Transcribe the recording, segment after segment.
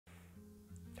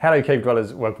Hello cave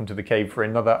dwellers, welcome to the cave for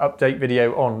another update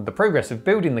video on the progress of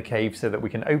building the cave so that we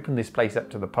can open this place up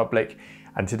to the public.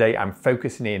 And today I'm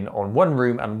focusing in on one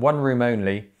room and one room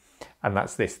only, and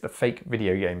that's this, the fake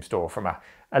video game store from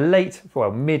a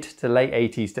mid to late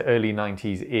 80s to early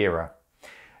 90s era.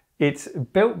 It's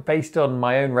built based on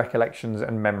my own recollections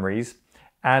and memories,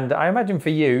 and I imagine for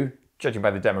you, judging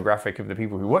by the demographic of the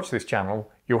people who watch this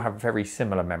channel, you'll have very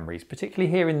similar memories,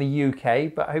 particularly here in the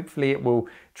UK, but hopefully it will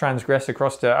transgress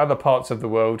across to other parts of the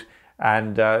world.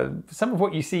 And some of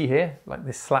what you see here, like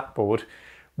this slapboard,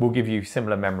 will give you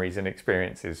similar memories and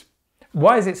experiences.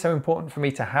 Why is it so important for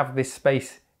me to have this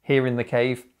space here in the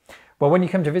cave? Well, when you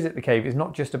come to visit the cave, it's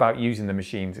not just about using the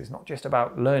machines, it's not just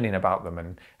about learning about them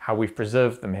and how we've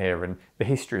preserved them here and the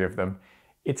history of them.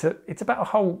 It's about a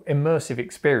whole immersive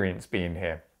experience being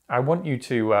here. I want you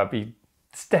to be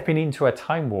stepping into a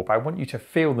time warp. I want you to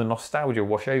feel the nostalgia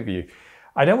wash over you.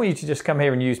 I don't want you to just come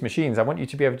here and use machines. I want you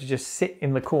to be able to just sit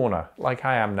in the corner like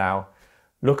I am now,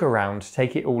 look around,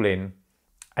 take it all in,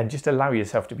 and just allow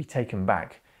yourself to be taken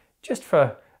back just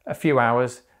for a few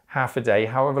hours, half a day,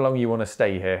 however long you want to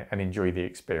stay here and enjoy the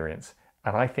experience.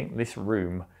 And I think this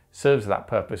room serves that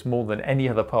purpose more than any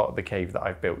other part of the cave that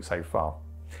I've built so far.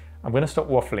 I'm going to stop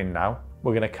waffling now.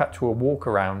 We're going to cut to a walk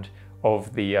around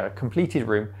of the completed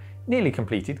room, nearly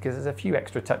completed because there's a few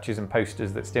extra touches and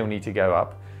posters that still need to go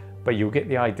up, but you'll get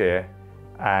the idea.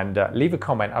 And leave a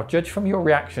comment. I'll judge from your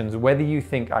reactions whether you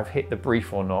think I've hit the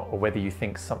brief or not, or whether you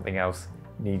think something else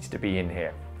needs to be in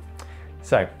here.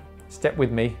 So step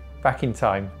with me back in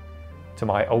time to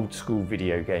my old school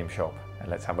video game shop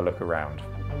and let's have a look around.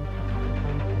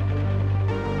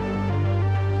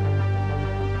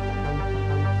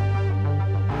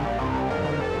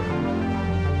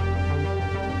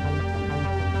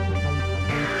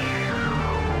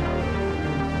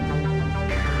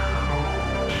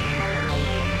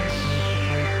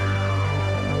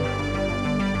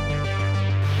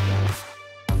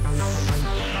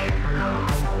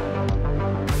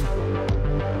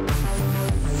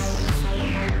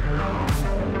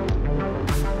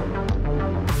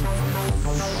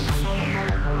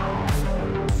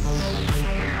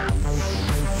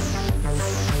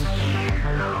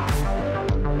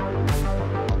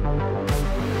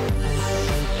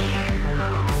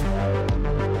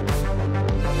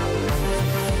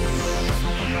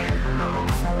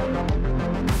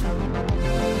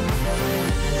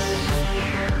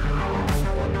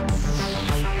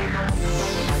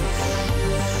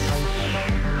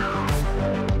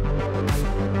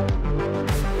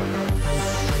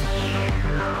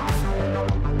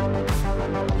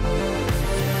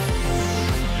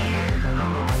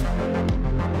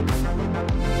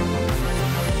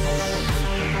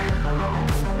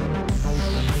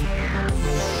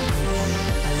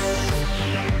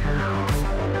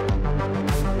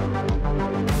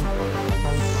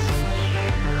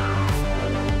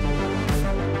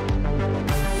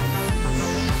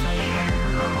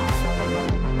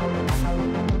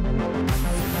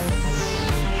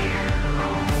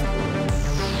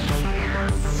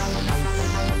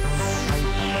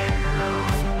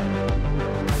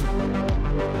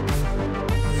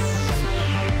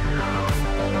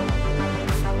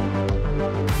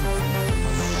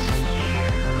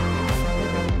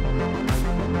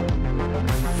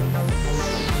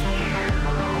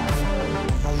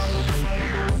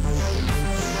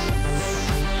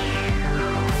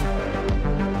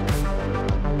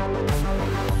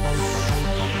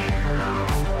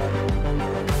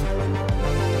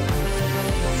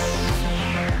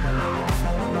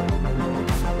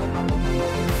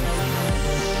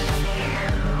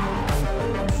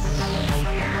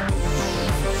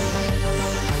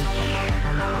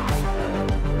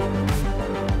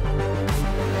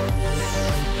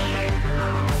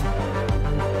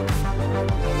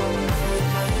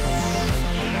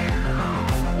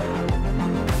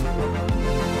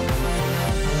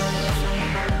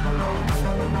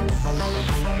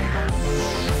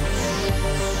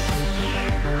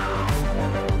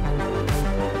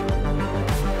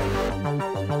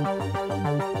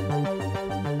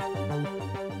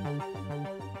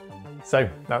 So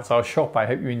that's our shop. I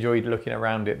hope you enjoyed looking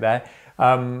around it there.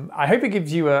 I hope it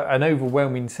gives you an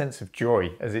overwhelming sense of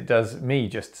joy as it does me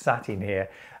just sat in here.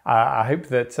 I hope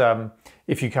that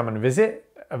if you come and visit,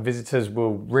 visitors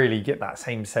will really get that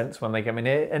same sense when they come in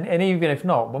here. And even if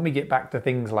not, when we get back to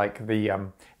things like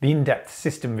the in-depth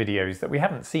system videos that we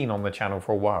haven't seen on the channel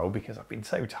for a while because I've been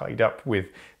so tied up with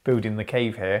building the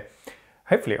cave here,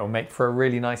 hopefully it'll make for a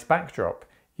really nice backdrop.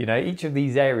 You know, each of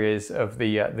these areas of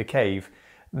the cave,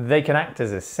 they can act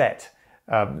as a set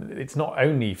It's not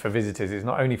only for visitors, it's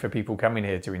not only for people coming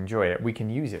here to enjoy it, we can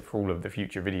use it for all of the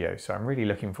future videos. So I'm really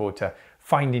looking forward to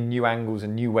finding new angles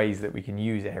and new ways that we can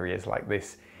use areas like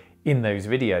this in those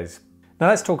videos. Now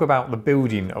let's talk about the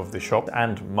building of the shop,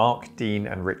 and Mark, Dean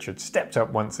and Richard stepped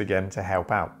up once again to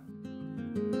help out.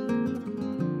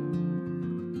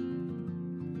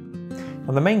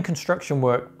 And the main construction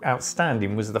work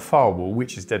outstanding was the far wall,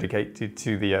 which is dedicated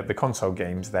to the console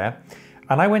games there.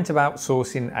 And I went about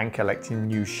sourcing and collecting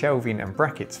new shelving and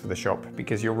brackets for the shop,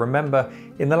 because you'll remember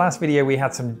in the last video we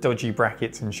had some dodgy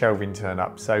brackets and shelving turn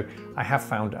up, so I have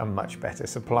found a much better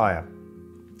supplier.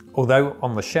 Although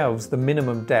on the shelves the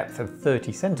minimum depth of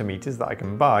 30 centimeters that I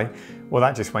can buy, well,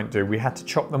 that just won't do. We had to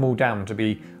chop them all down to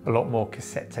be a lot more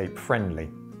cassette tape friendly.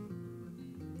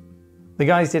 The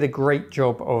guys did a great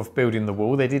job of building the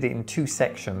wall. They did it in 2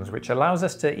 sections, which allows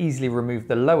us to easily remove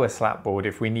the lower slat board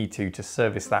if we need to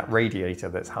service that radiator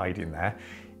that's hiding there.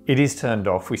 It is turned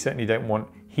off. We certainly don't want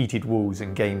heated walls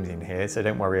and games in here, so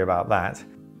don't worry about that.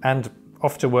 And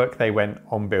off to work they went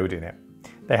on building it.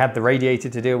 They had the radiator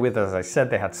to deal with, as I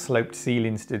said, they had sloped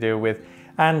ceilings to deal with,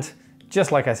 and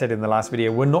just like I said in the last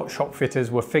video, we're not shop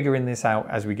fitters, we're figuring this out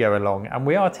as we go along, and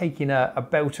we are taking a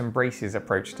belt and braces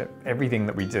approach to everything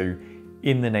that we do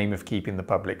in the name of keeping the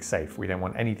public safe. We don't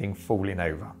want anything falling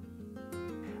over.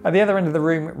 At the other end of the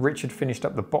room, Richard finished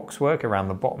up the box work around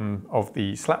the bottom of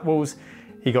the slat walls.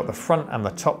 He got the front and the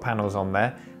top panels on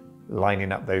there,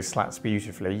 lining up those slats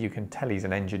beautifully. You can tell he's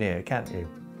an engineer, can't you?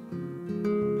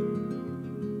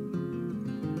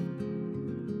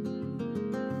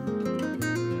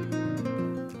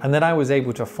 And then I was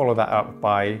able to follow that up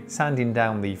by sanding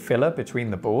down the filler between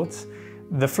the boards.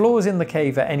 The floors in the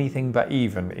cave are anything but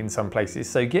even in some places,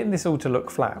 so getting this all to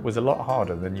look flat was a lot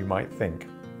harder than you might think.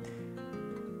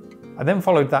 I then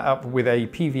followed that up with a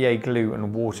PVA glue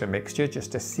and water mixture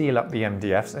just to seal up the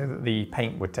MDF so that the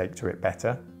paint would take to it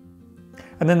better.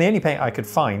 And then the only paint I could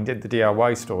find at the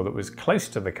DIY store that was close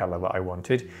to the colour that I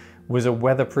wanted was a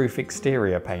weatherproof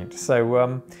exterior paint,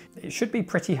 so it should be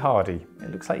pretty hardy.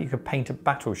 It looks like you could paint a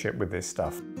battleship with this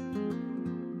stuff.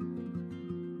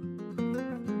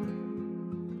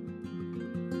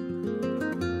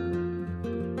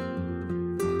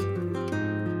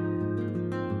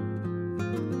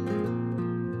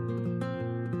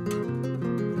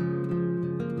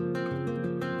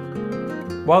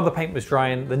 While the paint was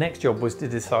drying, the next job was to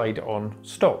decide on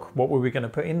stock. What were we going to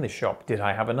put in this shop? Did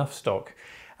I have enough stock?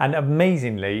 And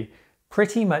amazingly,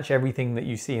 pretty much everything that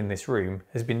you see in this room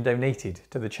has been donated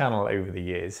to the channel over the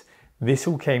years. This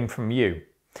all came from you.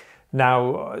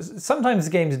 Now, sometimes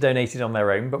the games are donated on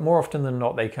their own, but more often than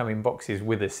not, they come in boxes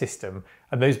with a system.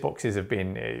 And those boxes have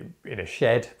been in a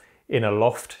shed, in a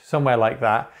loft, somewhere like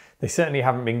that. They certainly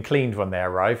haven't been cleaned when they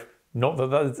arrive. Not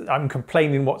that I'm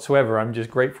complaining whatsoever, I'm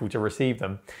just grateful to receive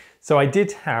them. So I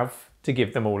did have to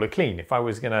give them all a clean. If I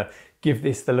was going to give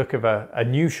this the look of a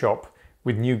new shop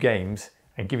with new games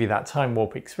and give you that time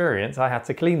warp experience, I had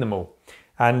to clean them all.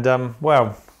 And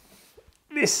well,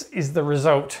 this is the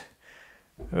result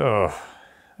of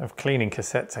cleaning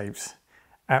cassette tapes.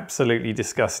 Absolutely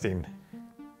disgusting.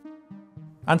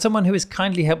 And someone who has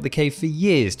kindly helped the cave for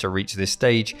years to reach this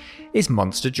stage is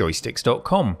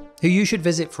monsterjoysticks.com, who you should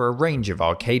visit for a range of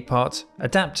arcade parts,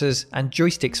 adapters and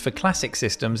joysticks for classic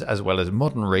systems as well as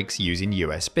modern rigs using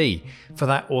USB, for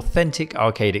that authentic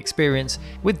arcade experience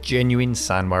with genuine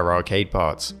Sandware arcade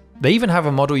parts. They even have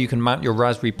a model you can mount your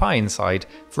Raspberry Pi inside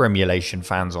for emulation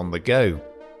fans on the go.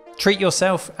 Treat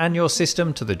yourself and your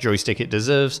system to the joystick it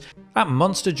deserves at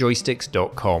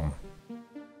monsterjoysticks.com.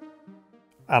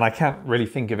 And I can't really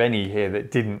think of any here that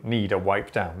didn't need a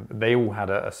wipe down. They all had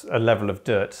a level of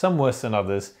dirt, some worse than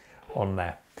others, on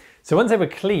there. So once they were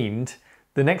cleaned,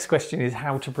 the next question is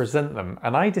how to present them.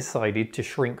 And I decided to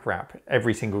shrink wrap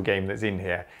every single game that's in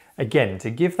here. Again, to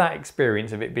give that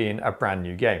experience of it being a brand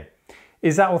new game.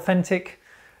 Is that authentic?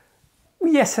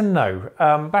 Yes and no.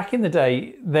 Back in the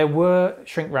day, there were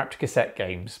shrink wrapped cassette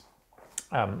games.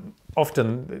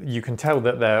 Often you can tell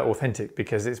that they're authentic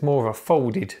because it's more of a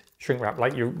folded shrink wrap,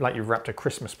 like you've wrapped a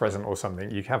Christmas present or something.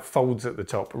 You have folds at the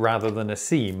top rather than a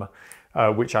seam,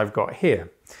 which I've got here.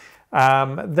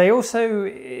 They also,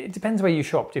 it depends where you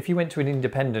shopped. If you went to an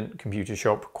independent computer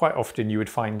shop, quite often you would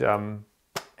find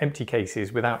empty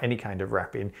cases without any kind of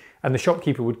wrapping, and the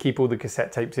shopkeeper would keep all the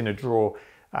cassette tapes in a drawer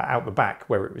out the back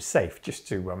where it was safe, just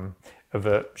to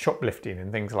avert shoplifting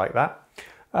and things like that.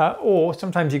 Or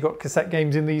sometimes you got cassette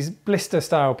games in these blister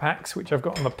style packs, which I've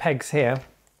got on the pegs here,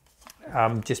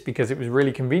 just because it was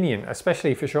really convenient,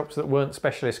 especially for shops that weren't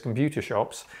specialist computer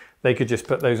shops. They could just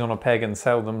put those on a peg and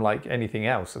sell them like anything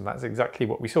else, and that's exactly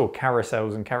what we saw,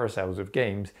 carousels and carousels of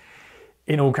games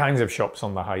in all kinds of shops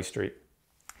on the high street.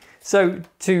 So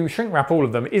to shrink wrap all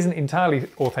of them isn't entirely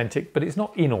authentic, but it's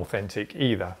not inauthentic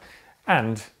either.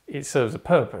 And it serves a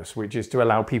purpose, which is to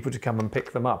allow people to come and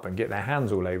pick them up and get their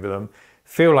hands all over them,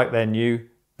 feel like they're new,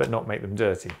 but not make them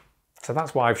dirty. So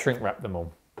that's why I've shrink wrapped them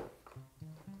all.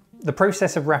 The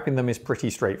process of wrapping them is pretty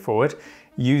straightforward.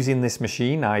 Using this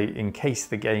machine, I encase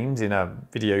the games in a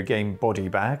video game body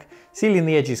bag, sealing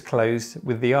the edges closed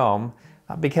with the arm.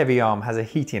 That big heavy arm has a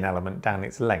heating element down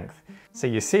its length. So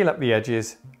you seal up the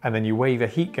edges and then you wave a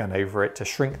heat gun over it to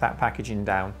shrink that packaging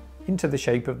down into the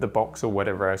shape of the box or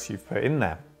whatever else you've put in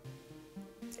there.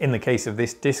 In the case of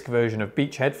this disc version of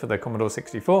Beachhead for the Commodore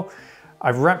 64,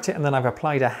 I've wrapped it and then I've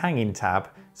applied a hanging tab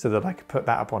so that I could put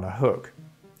that up on a hook.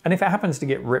 And if it happens to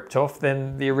get ripped off,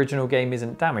 then the original game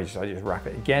isn't damaged. I just wrap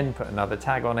it again, put another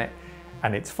tag on it,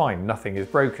 and it's fine, nothing is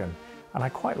broken. And I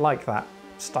quite like that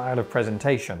style of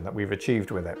presentation that we've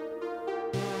achieved with it.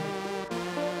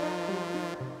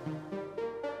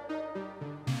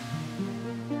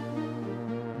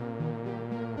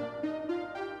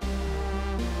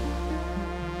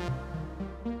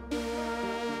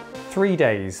 Three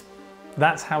days.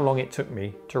 That's how long it took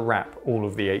me to wrap all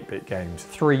of the 8-bit games.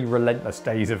 3 relentless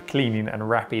days of cleaning and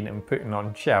wrapping and putting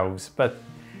on shelves. But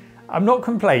I'm not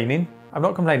complaining. I'm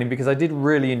not complaining because I did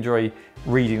really enjoy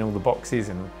reading all the boxes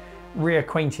and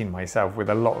reacquainting myself with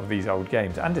a lot of these old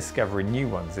games and discovering new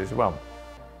ones as well.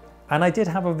 And I did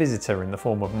have a visitor in the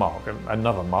form of Mark,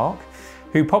 another Mark,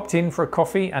 who popped in for a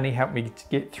coffee and he helped me to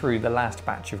get through the last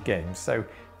batch of games. So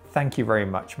thank you very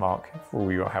much, Mark, for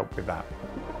all your help with that.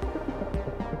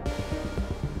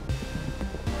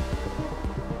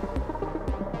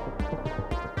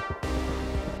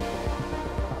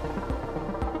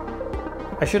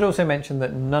 I should also mention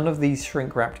that none of these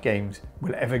shrink-wrapped games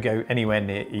will ever go anywhere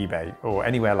near eBay or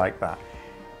anywhere like that.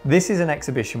 This is an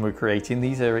exhibition we're creating.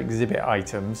 These are exhibit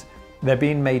items. They're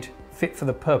being made fit for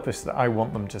the purpose that I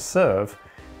want them to serve,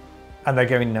 and they're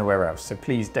going nowhere else, so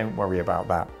please don't worry about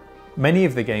that. Many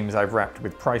of the games I've wrapped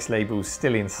with price labels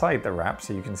still inside the wrap,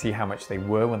 so you can see how much they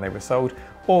were when they were sold,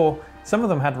 or some of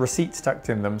them had receipts tucked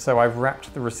in them, so I've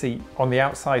wrapped the receipt on the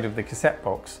outside of the cassette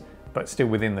box, but still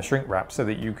within the shrink wrap so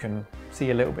that you can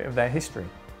see a little bit of their history.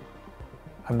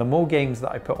 And the more games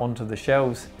that I put onto the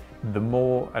shelves, the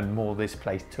more and more this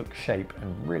place took shape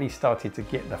and really started to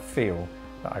get the feel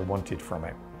that I wanted from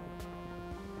it.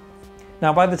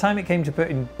 Now, by the time it came to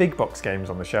putting big box games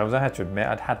on the shelves, I had to admit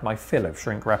I'd had my fill of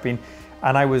shrink wrapping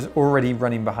and I was already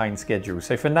running behind schedule.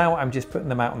 So for now, I'm just putting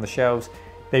them out on the shelves.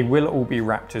 They will all be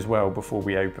wrapped as well before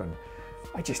we open.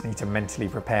 I just need to mentally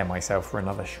prepare myself for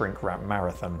another shrink wrap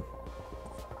marathon.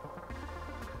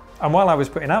 And while I was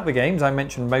putting out the games, I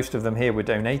mentioned most of them here were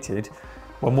donated.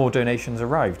 Well, more donations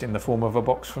arrived in the form of a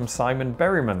box from Simon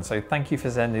Berryman, so thank you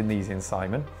for sending these in,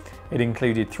 Simon. It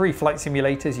included 3 flight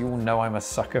simulators, you all know I'm a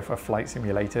sucker for flight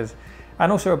simulators,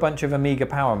 and also a bunch of Amiga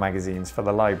Power magazines for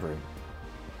the library.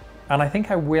 And I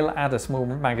think I will add a small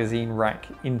magazine rack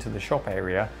into the shop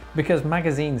area because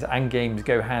magazines and games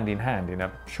go hand in hand in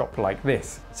a shop like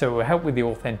this. So it will help with the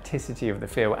authenticity of the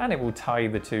feel and it will tie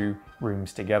the two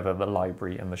rooms together, the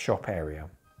library and the shop area.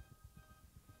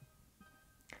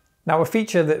 Now, a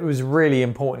feature that was really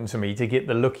important to me to get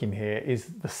the look in here is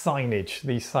the signage,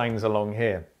 these signs along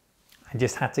here. I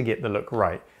just had to get the look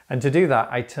right. And to do that,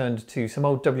 I turned to some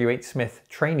old W.H. Smith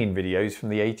training videos from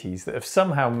the 80s that have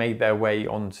somehow made their way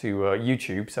onto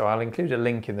YouTube, so I'll include a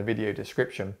link in the video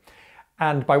description.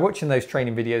 And by watching those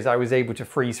training videos, I was able to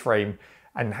freeze frame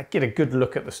and get a good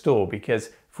look at the store,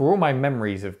 because for all my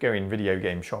memories of going video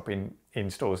game shopping in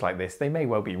stores like this, they may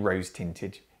well be rose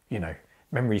tinted, you know,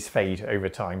 memories fade over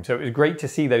time. So it was great to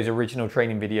see those original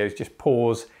training videos, just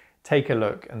pause, take a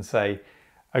look and say,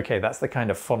 okay, that's the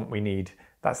kind of font we need.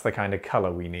 That's the kind of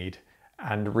color we need,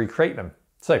 and recreate them.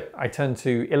 So I turned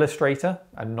to Illustrator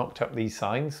and knocked up these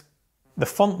signs. The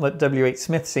font that W.H.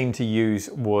 Smith seemed to use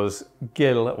was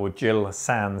Gill or Jill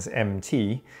Sans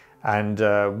MT,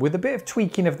 and with a bit of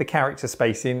tweaking of the character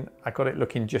spacing, I got it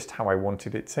looking just how I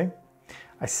wanted it to.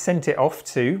 I sent it off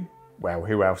to, well,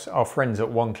 who else? Our friends at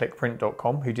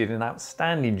oneclickprint.com, who did an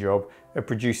outstanding job of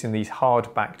producing these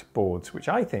hard-backed boards, which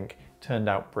I think turned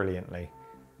out brilliantly.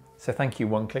 So thank you,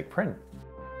 One Click Print.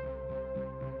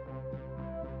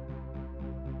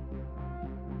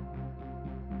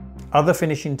 Other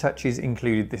finishing touches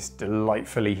included this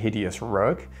delightfully hideous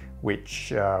rug,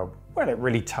 which, well, it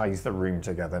really ties the room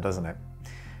together, doesn't it?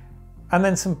 And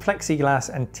then some plexiglass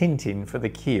and tinting for the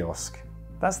kiosk.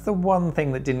 That's the one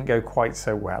thing that didn't go quite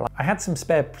so well. I had some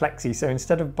spare plexi, so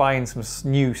instead of buying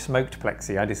some new smoked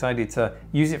plexi, I decided to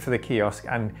use it for the kiosk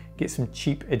and get some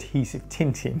cheap adhesive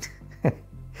tinting.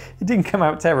 It didn't come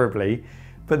out terribly,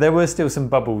 but there were still some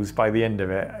bubbles by the end of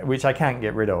it, which I can't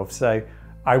get rid of. So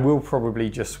I will probably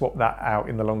just swap that out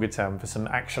in the longer term for some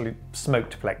actually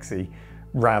smoked plexi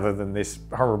rather than this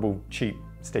horrible cheap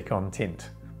stick-on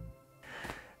tint.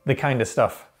 The kind of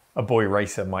stuff a boy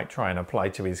racer might try and apply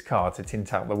to his car to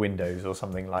tint out the windows or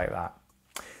something like that.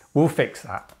 We'll fix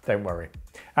that, don't worry.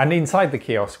 And inside the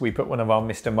kiosk, we put one of our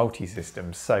Mr. Multi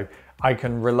systems, so I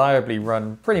can reliably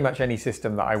run pretty much any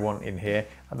system that I want in here.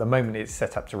 At the moment, it's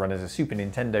set up to run as a Super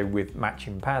Nintendo with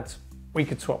matching pads. We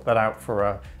could swap that out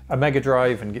for a Mega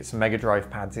Drive and get some Mega Drive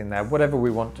pads in there, whatever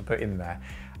we want to put in there.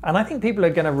 And I think people are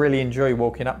going to really enjoy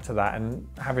walking up to that and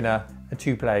having a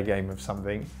two-player game of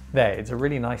something there. It's a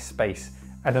really nice space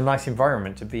and a nice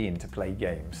environment to be in to play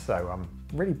games. So I'm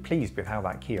really pleased with how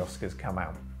that kiosk has come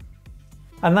out.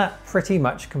 And that pretty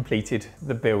much completed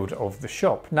the build of the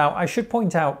shop. Now, I should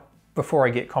point out before I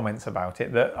get comments about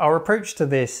it that our approach to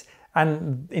this,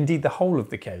 and indeed the whole of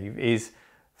the cave, is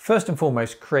first and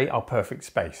foremost create our perfect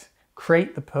space.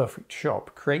 Create the perfect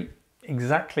shop. Create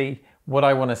exactly what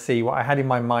I want to see, what I had in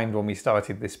my mind when we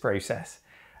started this process,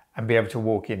 and be able to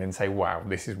walk in and say, wow,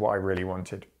 this is what I really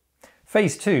wanted.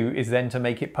 Phase 2 is then to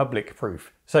make it public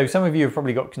proof. So some of you have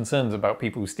probably got concerns about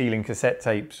people stealing cassette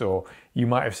tapes, or you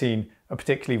might have seen a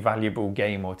particularly valuable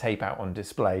game or tape out on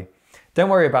display. Don't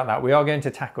worry about that. We are going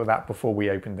to tackle that before we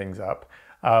open things up.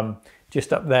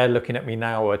 Just up there looking at me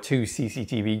now are 2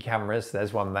 CCTV cameras.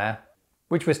 There's one there,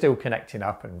 which we're still connecting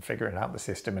up and figuring out the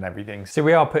system and everything. So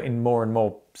we are putting more and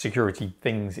more security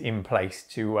things in place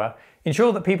to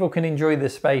ensure that people can enjoy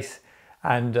this space.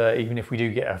 And even if we do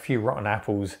get a few rotten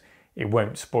apples, it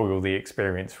won't spoil the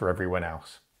experience for everyone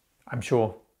else. I'm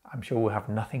sure we'll have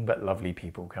nothing but lovely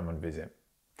people come and visit.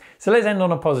 So let's end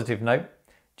on a positive note.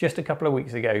 Just a couple of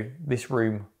weeks ago, this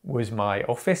room was my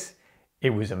office. It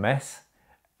was a mess,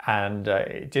 and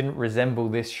it didn't resemble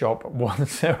this shop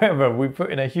whatsoever. We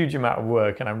put in a huge amount of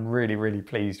work, and I'm really, really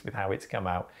pleased with how it's come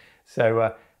out.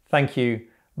 So thank you,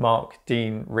 Mark,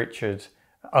 Dean, Richard,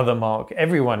 other Mark,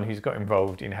 everyone who's got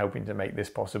involved in helping to make this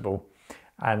possible.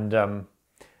 And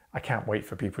I can't wait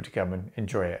for people to come and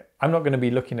enjoy it. I'm not going to be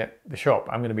looking at the shop.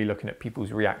 I'm going to be looking at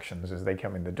people's reactions as they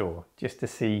come in the door, just to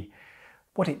see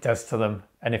what it does to them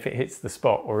and if it hits the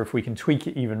spot, or if we can tweak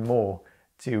it even more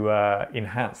to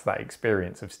enhance that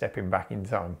experience of stepping back in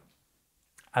time.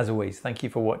 As always, thank you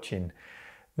for watching.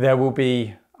 There will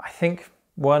be, I think,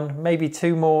 1, maybe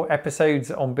 2 more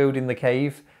episodes on building the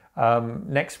cave.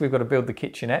 Next, we've got to build the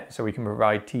kitchenette so we can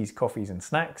provide teas, coffees and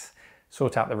snacks,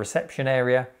 sort out the reception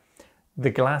area. The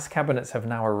glass cabinets have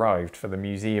now arrived for the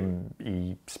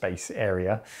museum-y space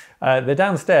area. They're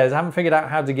downstairs. I haven't figured out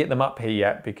how to get them up here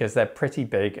yet because they're pretty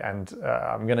big, and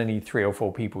I'm going to need 3 or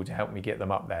 4 people to help me get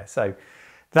them up there. So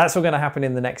that's all going to happen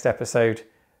in the next episode.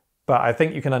 But I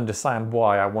think you can understand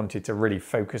why I wanted to really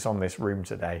focus on this room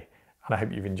today, and I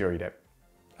hope you've enjoyed it.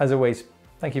 As always,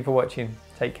 thank you for watching.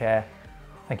 Take care.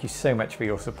 Thank you so much for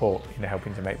your support in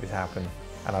helping to make this happen,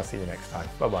 and I'll see you next time.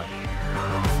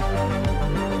 Bye-bye.